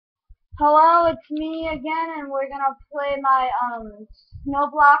Hello, it's me again, and we're gonna play my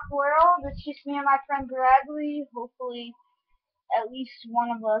snowblock world. It's just me and my friend Bradley. Hopefully, at least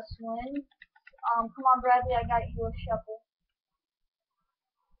one of us wins. Come on, Bradley, I got you a shovel.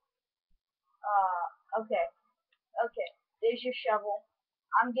 Okay, okay. There's your shovel.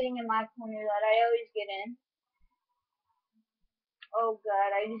 I'm getting in my corner that I always get in. Oh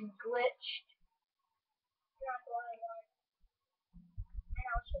God, I just glitched.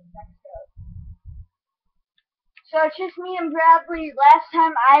 So it's just me and Bradley. Last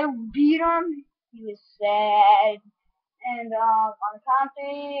time I beat him, he was sad. And on the count of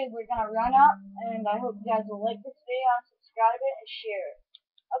three, we're gonna run up. And I hope you guys will like this video, subscribe it, and share it.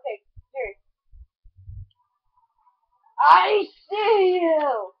 Okay, three. I see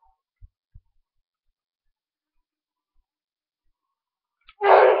you.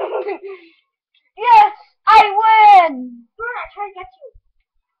 Yes, I win. Come on, I try to get you.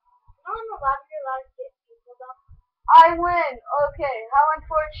 No, I'm allowed. You're allowed to get people though. I win. Okay, how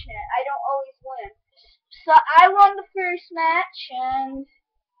unfortunate. I don't always win. So I won the first match, and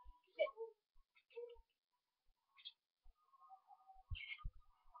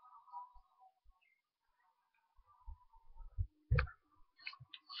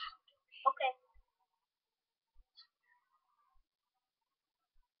okay.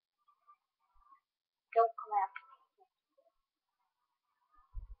 Don't come after me.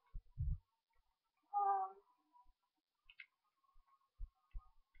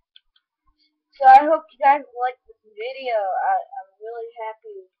 So I hope you guys like this video. I'm really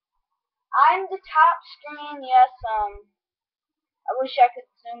happy. I'm the top screen. Yes. I wish I could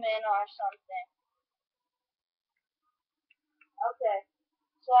zoom in or something. Okay.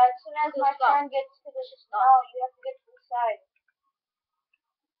 So as soon as my friend gets to the you have to get to the side.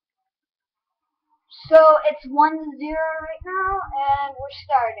 So it's 1-0 right now, and we're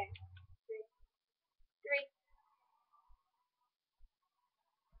starting. Three.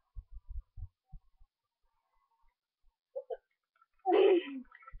 Is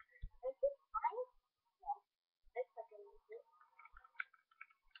this fine? No. It's fucking easy.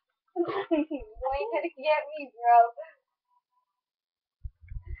 You ain't gonna get me, bro.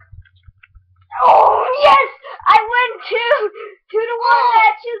 Oh yes! I win 2-1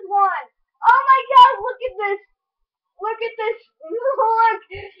 matches won. Oh my God! Look at this! Look at this! Look!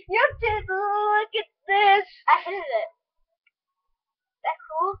 You have to look at this! I hit it. Is that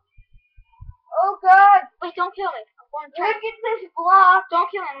cool? Oh God! Wait! Don't kill me. I'm going to try. Look at this block! Don't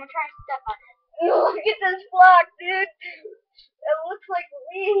kill me. I'm gonna try to step on it. Look at this block, dude! It looks like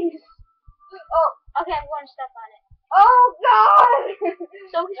leaves. Oh, okay. I'm going to step on it. Oh God!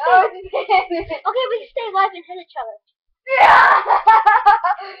 So we stay. Okay, we stay alive and hit each other. Yeah!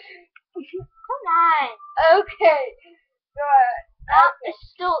 Come on. Okay. Good. It's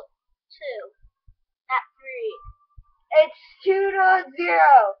still 2, not 3. It's 2-0.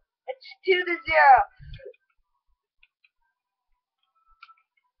 It's 2-0.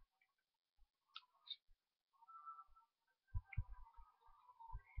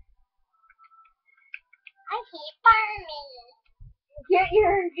 I hate farming. Get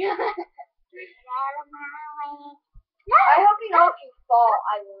your gun. Out of my way. No, I hope you know if you fall,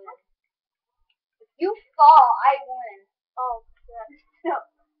 I win. If you fall, I win. Oh, God. No.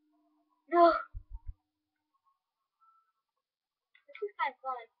 No. This is kind of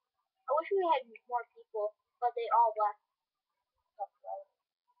fun. I wish we had more people, but they all left.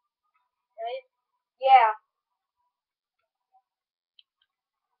 Right? Yeah.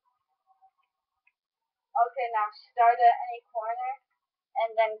 Okay, now start at any corner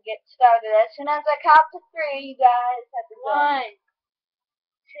and then get started. As soon as I count to 3, you guys have to go. 1,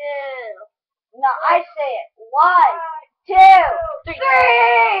 2. No, I say it. 1, 2, 3.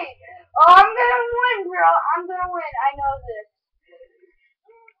 Oh, I'm gonna win, bro. I'm gonna win. I know this.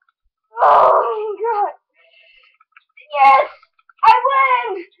 Oh my God. Yes, I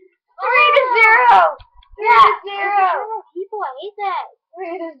win. 3-0. 3-0. People, I hate that.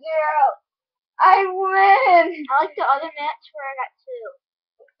 3-0. I win. I like the other match where I got 2.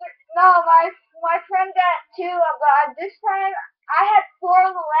 No, my friend got 2, but this time I had 4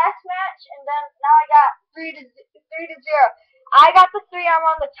 in the last match, and then now I got 3-0. I got the 3. I'm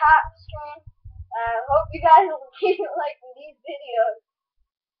on the top screen. Hope you guys will keep liking these videos.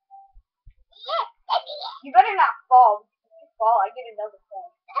 You better not fall. If you fall, I get another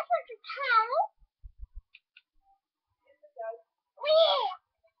point. That's what you count.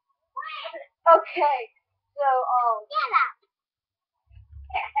 Okay, so Get up.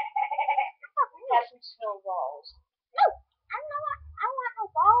 have some snowballs. No, I don't want no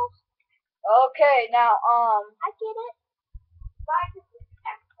balls. Okay, now I get it. Why does this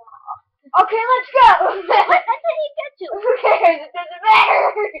have off? Okay, let's go. What? I didn't get to. Who cares? It doesn't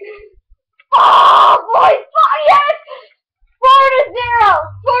matter. Oh, boys. Oh, yes. 4-0.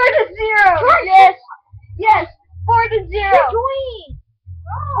 4-0. Yes. Yes. 4-0. Join.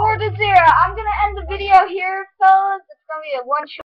 4-0. I'm gonna end the video here, fellas. It's gonna be a one-shot.